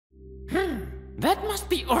That must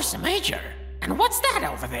be Ursa Major. And what's that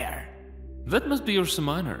over there? That must be Ursa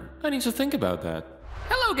Minor. I need to think about that.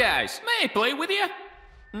 Hello guys, may I play with you?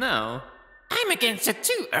 No. I'm against it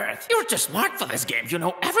too, Earth. You're too smart for this game. You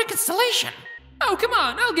know every constellation. Oh, come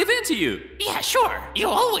on, I'll give in to you. Yeah, sure. You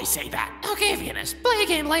always say that. Okay, Venus, play a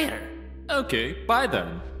game later. Okay, bye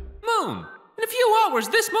then. Moon, in a few hours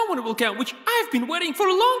this moment will come, which I've been waiting for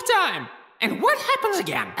a long time. And what happens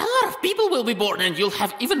again? A lot of people will be born and you'll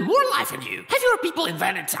have even more life in you. Have your people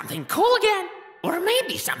invented something cool again? Or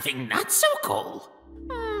maybe something not so cool?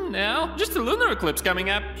 No, just a lunar eclipse coming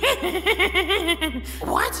up.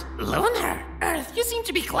 What? Lunar? Earth, you seem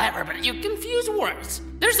to be clever, but you confuse words.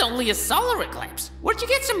 There's only a solar eclipse. Where'd you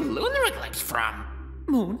get some lunar eclipse from?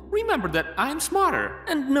 Moon, remember that I'm smarter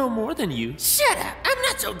and know more than you. Shut up! I'm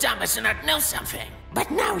not so dumb as to not know something. But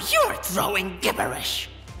now you're throwing gibberish.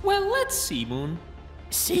 Well, let's see, Moon.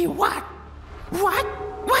 See what? What?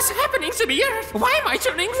 What's happening to the Earth? Why am I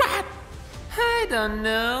turning red? I don't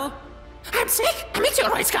know. I'm sick. A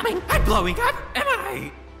meteorite's coming. I'm blowing up. Am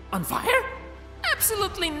I on fire?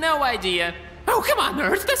 Absolutely no idea. Oh, come on,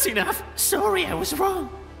 Earth. That's enough. Sorry, I was wrong.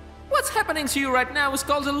 What's happening to you right now is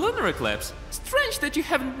called a lunar eclipse. Strange that you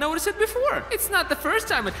haven't noticed it before. It's not the first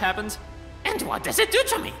time it happens. And what does it do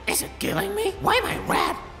to me? Is it killing me? Why am I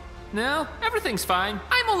red? No, everything's fine.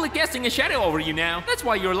 I'm only casting a shadow over you now. That's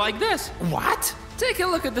why you're like this. What? Take a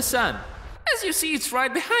look at the sun. As you see, it's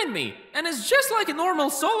right behind me, and it's just like a normal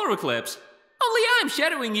solar eclipse. Only I'm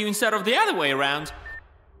shadowing you instead of the other way around.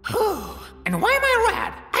 And why am I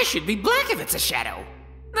red? I should be black if it's a shadow.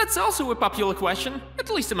 That's also a popular question, at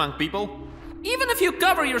least among people. Even if you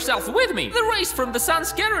cover yourself with me, the rays from the sun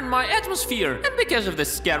scatter in my atmosphere, and because of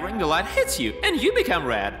this scattering, the light hits you, and you become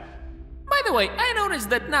red. By the way, I noticed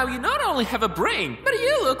that now you not only have a brain, but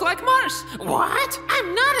you look like Mars. What?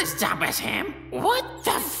 I'm not as dumb as him. What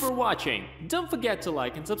the Thanks for watching. Don't forget to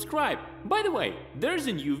like and subscribe. By the way, there's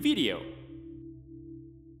a new video.